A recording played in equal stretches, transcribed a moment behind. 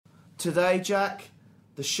Today, Jack,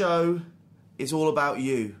 the show is all about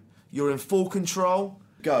you. You're in full control.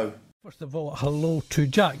 Go. First of all, hello to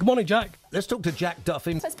Jack. Good morning, Jack. Let's talk to Jack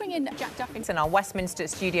Duffin. Let's bring in Jack Duffington. Our Westminster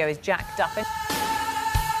studio is Jack Duffin.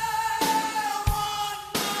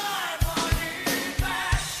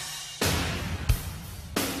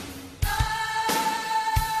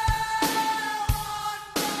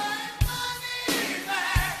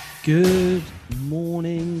 Good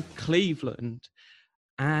morning, Cleveland.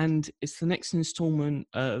 And it's the next instalment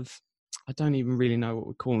of, I don't even really know what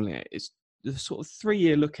we're calling it. It's the sort of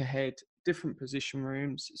 3-year look ahead, different position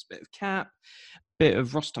rooms. It's a bit of cap, bit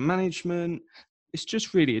of roster management. It's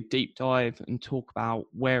just really a deep dive and talk about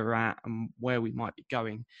where we're at and where we might be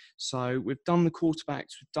going. So we've done the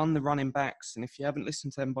quarterbacks, we've done the running backs. And if you haven't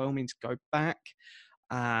listened to them, by all means, go back.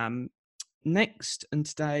 Next and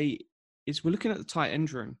today is we're looking at the tight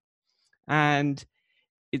end room. And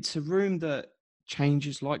it's a room that change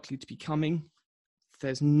is likely to be coming.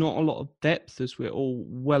 There's not a lot of depth, as we're all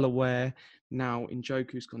well aware now.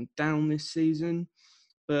 Njoku's gone down this season.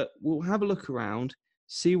 But we'll have a look around,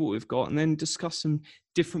 see what we've got, and then discuss some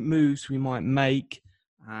different moves we might make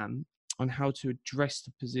on how to address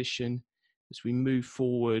the position as we move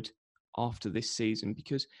forward after this season.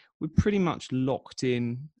 Because we're pretty much locked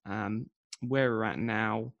in where we're at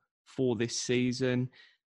now for this season.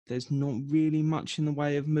 There's not really much in the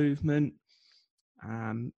way of movement.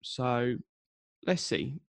 So let's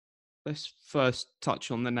see. Let's first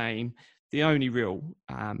touch on the name. The only real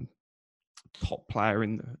top player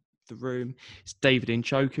in the room is David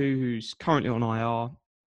Njoku, who's currently on IR.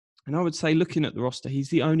 And I would say, looking at the roster, he's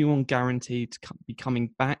the only one guaranteed to be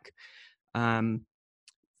coming back.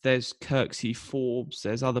 There's Kirksey, Forbes,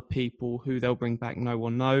 there's other people who they'll bring back, no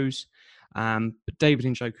one knows. But David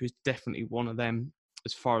Njoku is definitely one of them.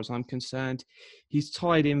 As far as I'm concerned, he's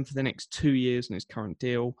tied in for the next 2 years on his current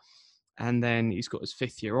deal. And then he's got his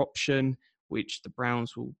 5th-year option, which the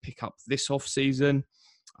Browns will pick up this offseason.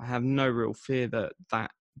 I have no real fear that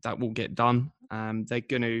will get done. They're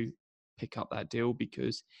going to pick up that deal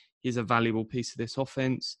because he's a valuable piece of this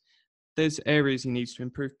offense. There's areas he needs to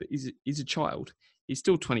improve, but he's a child. He's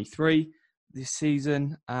still 23 this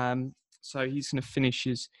season. So he's going to finish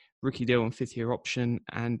his rookie deal and 5th-year option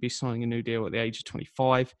and be signing a new deal at the age of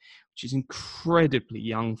 25, which is incredibly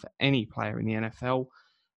young for any player in the NFL.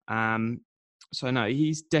 So no,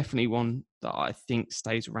 he's definitely one that I think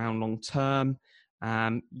stays around long term.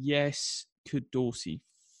 Yes, could Dorsey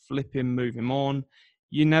flip him, move him on?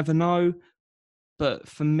 You never know. But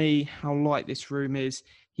for me, how light this room is,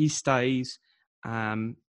 he stays.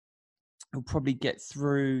 He'll probably get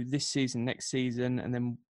through this season, next season, and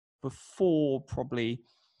then before probably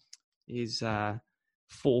his 5th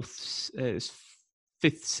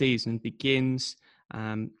season begins.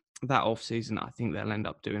 That off-season, I think they'll end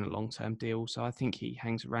up doing a long-term deal. So I think he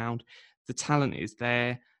hangs around. The talent is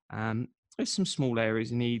there. There's some small areas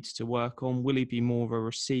he needs to work on. Will he be more of a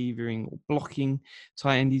receiving or blocking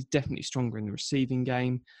tight end? He's definitely stronger in the receiving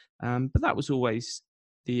game. But that was always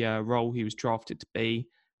the role he was drafted to be.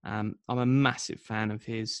 I'm a massive fan of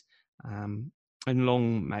his. And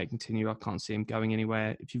long may it continue. I can't see him going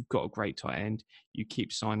anywhere. If you've got a great tight end, you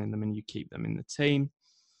keep signing them and you keep them in the team.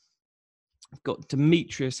 I've got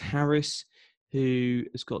Demetrius Harris, who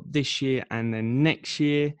has got this year and then next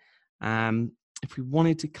year. If we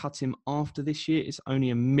wanted to cut him after this year, it's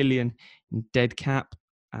only $1 million in dead cap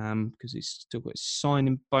because he's still got his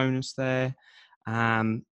signing bonus there.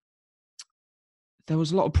 There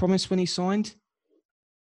was a lot of promise when he signed.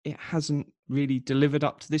 It hasn't really delivered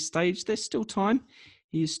up to this stage. There's still time.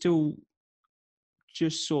 He is still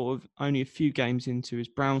just sort of only a few games into his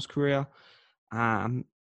Browns career.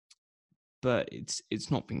 But it's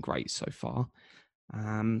not been great so far.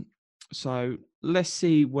 So let's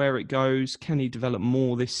see where it goes. Can he develop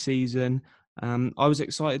more this season? I was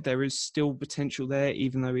excited. There is still potential there,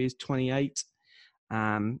 even though he is 28.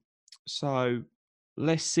 So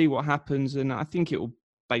let's see what happens. And I think it will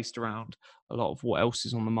based around a lot of what else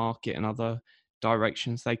is on the market and other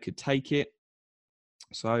directions they could take it.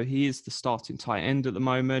 So he is the starting tight end at the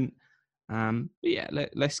moment. But yeah,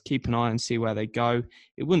 let's keep an eye and see where they go.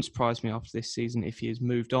 It wouldn't surprise me after this season if he has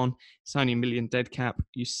moved on. It's only $1 million dead cap.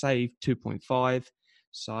 You save 2.5.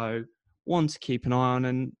 So one to keep an eye on.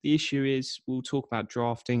 And the issue is we'll talk about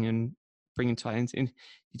drafting and bringing tight ends in.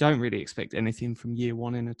 You don't really expect anything from year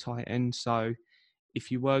one in a tight end. So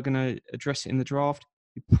if you were going to address it in the draft,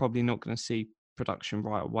 you're probably not going to see production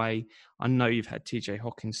right away. I know you've had TJ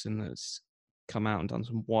Hockenson that's come out and done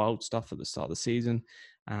some wild stuff at the start of the season.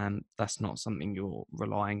 That's not something you're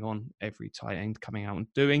relying on every tight end coming out and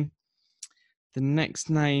doing. The next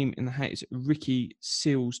name in the hat is Ricky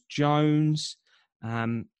Seals-Jones.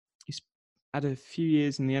 He's had a few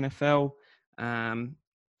years in the NFL.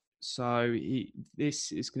 So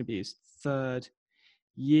this is going to be his third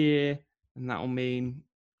year, and that will mean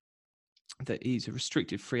that he's a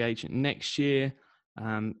restricted free agent next year.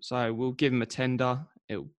 So we'll give him a tender.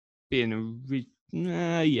 It'll be an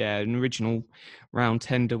original round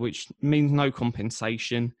tender, which means no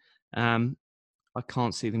compensation. I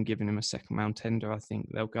can't see them giving him a second round tender. I think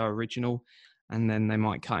they'll go original, and then they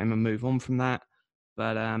might cut him and move on from that.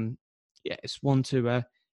 But it's one to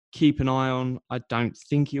keep an eye on. I don't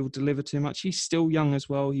think he'll deliver too much. He's still young as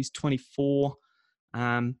well. He's 24.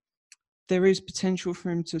 There is potential for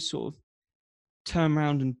him to sort of turn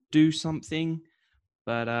around and do something,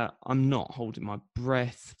 but I'm not holding my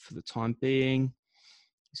breath for the time being.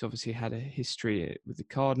 He's obviously had a history with the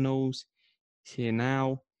Cardinals. He's here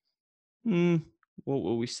now. What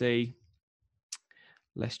will we see?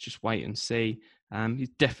 Let's just wait and see. He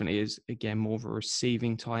definitely is, again, more of a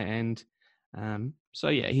receiving tight end. So,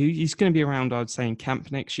 yeah, he's going to be around, I'd say, in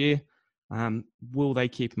camp next year. Will they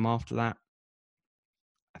keep him after that?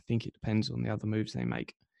 I think it depends on the other moves they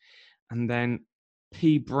make. And then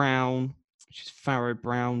P. Brown, which is Pharaoh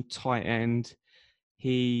Brown, tight end.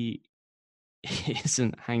 He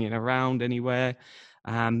isn't hanging around anywhere.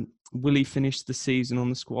 Will he finish the season on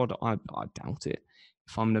the squad? I doubt it,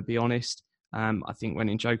 if I'm going to be honest. I think when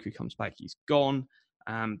Njoku comes back, he's gone.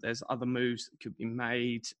 There's other moves that could be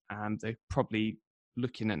made. They're probably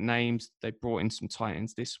looking at names. They brought in some tight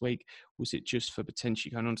ends this week. Was it just for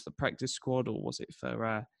potentially going onto the practice squad, or was it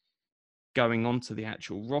for going onto the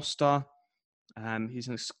actual roster? He's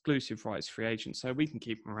an exclusive rights free agent, so we can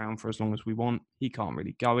keep him around for as long as we want. He can't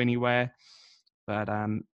really go anywhere. But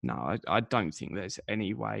no, I don't think there's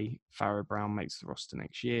any way Pharaoh Brown makes the roster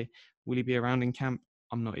next year. Will he be around in camp?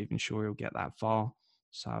 I'm not even sure he'll get that far.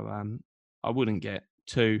 So I wouldn't get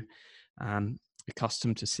too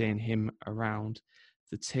accustomed to seeing him around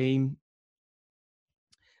the team.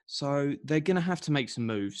 So they're going to have to make some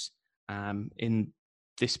moves in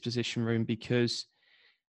this position room, because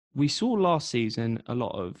we saw last season a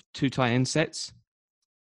lot of two tight end sets,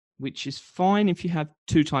 which is fine if you have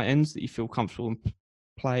two tight ends that you feel comfortable in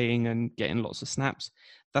playing and getting lots of snaps.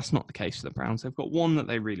 That's not the case for the Browns. They've got one that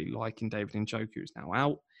they really like in David Njoku, who's now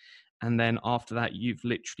out. And then after that, you've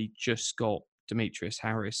literally just got Demetrius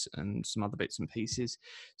Harris and some other bits and pieces.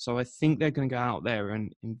 So I think they're going to go out there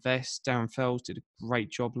and invest. Darren Fells did a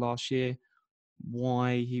great job last year.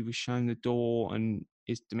 Why he was shown the door, and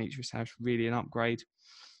is Demetrius Harris really an upgrade?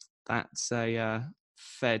 That's a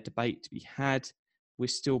fair debate to be had. We're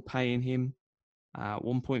still paying him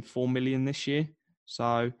 $1.4 million this year.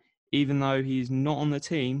 So even though he's not on the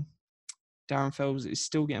team, Darren Fells is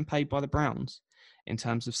still getting paid by the Browns in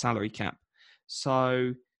terms of salary cap.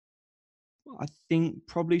 So I think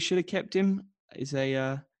probably should have kept him, is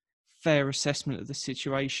a fair assessment of the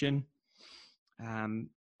situation.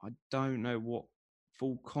 I don't know what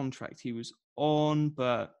full contract he was on,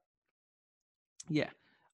 but yeah,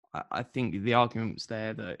 I think the argument's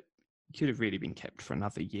there that he could have really been kept for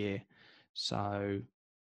another year. So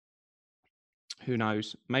who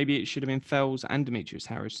knows? Maybe it should have been Fells and Demetrius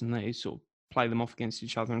Harris, and they sort of play them off against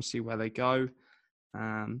each other and see where they go.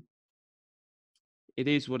 It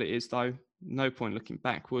is what it is, though. No point looking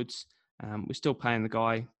backwards. We're still paying the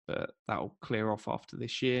guy, but that'll clear off after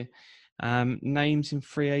this year. Names in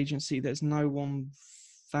free agency, there's no one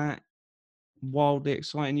that wildly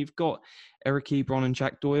exciting. You've got Eric Ebron and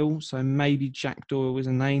Jack Doyle, so maybe Jack Doyle is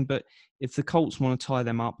a name, but if the Colts want to tie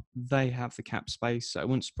them up, they have the cap space, so it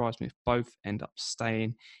wouldn't surprise me if both end up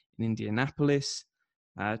staying in Indianapolis.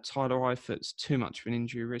 Tyler Eifert's too much of an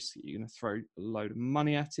injury risk that you're going to throw a load of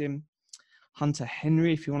money at him. Hunter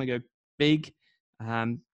Henry, if you want to go big,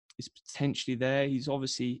 is potentially there. He's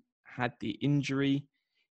obviously had the injury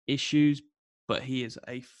issues, but he is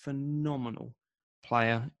a phenomenal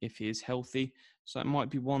player if he is healthy. So it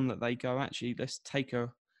might be one that they go, actually, let's take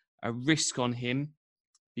a risk on him,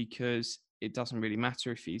 because it doesn't really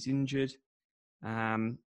matter if he's injured.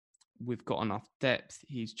 We've got enough depth.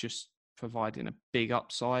 He's just providing a big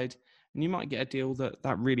upside, and you might get a deal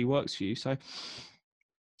that really works for you. So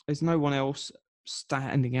there's no one else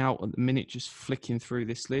standing out at the minute, just flicking through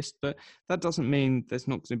this list, but that doesn't mean there's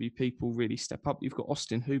not going to be people really step up. You've got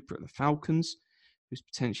Austin Hooper at the Falcons, who's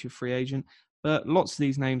potentially a free agent, but lots of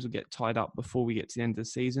these names will get tied up before we get to the end of the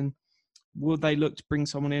season. Will they look to bring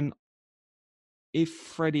someone in? If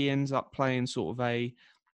Freddie ends up playing sort of a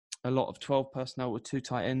lot of 12 personnel with two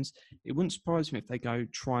tight ends, it wouldn't surprise me if they go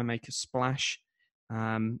try and make a splash.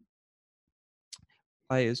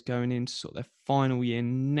 Players going into sort of their final year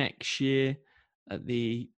next year. at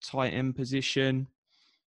the tight end position.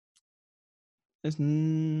 There's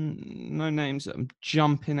no names that I'm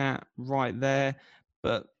jumping at right there,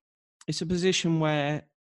 but it's a position where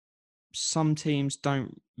some teams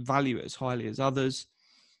don't value it as highly as others.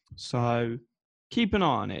 So keep an eye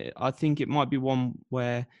on it. I think it might be one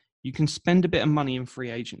where you can spend a bit of money in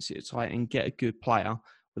free agency at tight and get a good player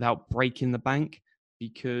without breaking the bank,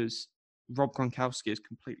 because Rob Gronkowski has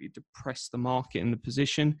completely depressed the market in the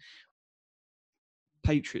position.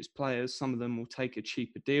 Patriots players, some of them will take a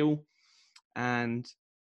cheaper deal, and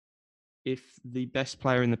if the best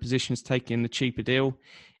player in the position is taking the cheaper deal,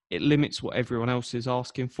 it limits what everyone else is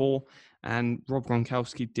asking for. And Rob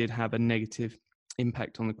Gronkowski did have a negative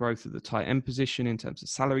impact on the growth of the tight end position in terms of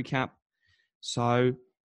salary cap. So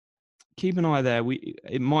keep an eye there.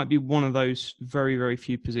 It might be one of those very, very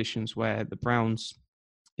few positions where the Browns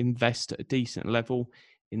invest at a decent level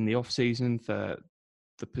in the offseason for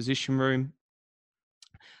the position room.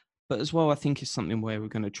 But as well, I think it's something where we're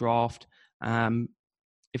going to draft.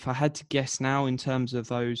 If I had to guess now in terms of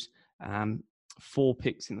those 4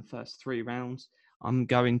 picks in the first 3 rounds, I'm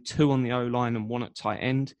going 2 on the O-line and 1 at tight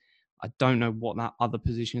end. I don't know what that other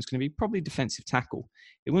position is going to be. Probably defensive tackle.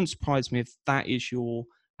 It wouldn't surprise me if that is your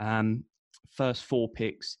first 4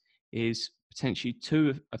 picks, is potentially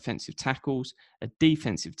 2 offensive tackles, a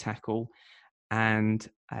defensive tackle, and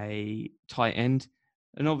a tight end.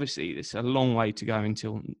 And obviously, it's a long way to go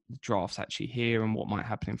until the draft's actually here and what might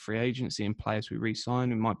happen in free agency and players we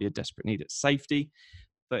re-sign. It might be a desperate need at safety.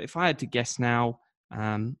 But if I had to guess now,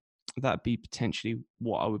 that'd be potentially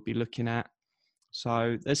what I would be looking at.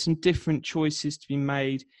 So there's some different choices to be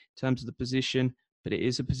made in terms of the position, but it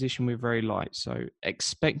is a position we're very light. So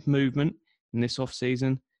expect movement in this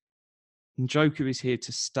offseason. Njoku is here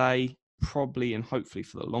to stay, probably and hopefully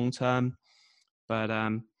for the long term. But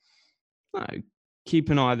no, keep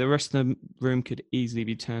an eye. The rest of the room could easily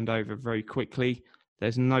be turned over very quickly.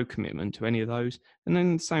 There's no commitment to any of those. And then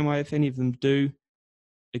in the same way, if any of them do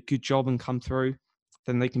a good job and come through,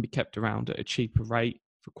 then they can be kept around at a cheaper rate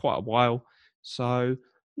for quite a while. So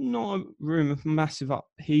not a room of massive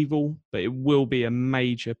upheaval, but it will be a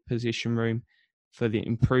major position room for the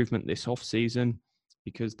improvement this offseason,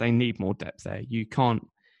 because they need more depth there. You can't,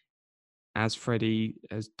 as Freddie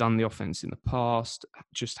has done the offense in the past,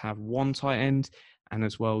 just have one tight end. And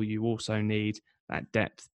as well, you also need that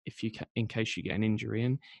depth in case you get an injury.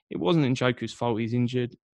 And it wasn't Njoku's fault he's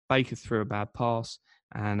injured. Baker threw a bad pass,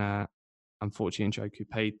 and unfortunately, Njoku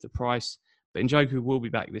paid the price. But Njoku will be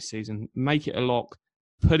back this season. Make it a lock.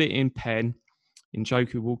 Put it in pen.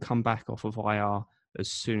 Njoku will come back off of IR as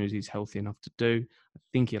soon as he's healthy enough to do. I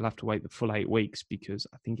think he'll have to wait the full 8 weeks, because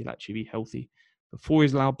I think he'll actually be healthy before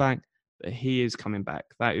he's allowed back. But he is coming back.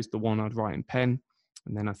 That is the one I'd write in pen.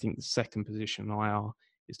 And then I think the second position, IR,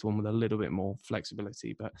 is the one with a little bit more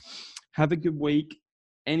flexibility. But have a good week.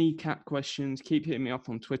 Any cap questions, keep hitting me up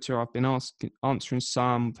on Twitter. I've been answering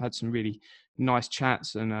some. I've had some really nice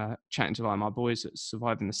chats and chatting to my boys that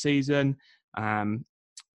surviving the season.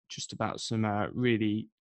 Just about some really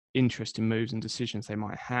interesting moves and decisions they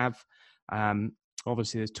might have.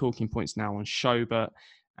 Obviously, there's talking points now on Schobert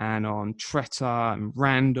and on Tretter and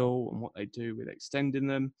Randall and what they do with extending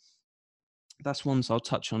them. That's ones I'll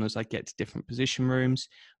touch on as I get to different position rooms.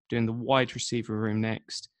 I'm doing the wide receiver room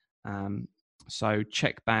next. So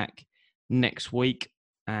check back next week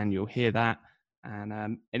and you'll hear that.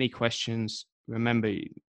 And any questions, remember,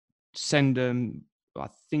 send them. I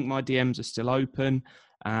think my DMs are still open.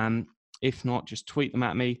 If not, just tweet them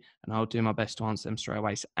at me and I'll do my best to answer them straight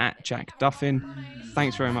away. It's at Jack Duffin.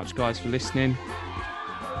 Thanks very much, guys, for listening.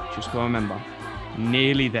 Just got to remember,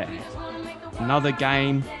 nearly there. Another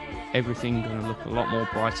game. Everything going to look a lot more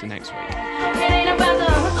brighter next week.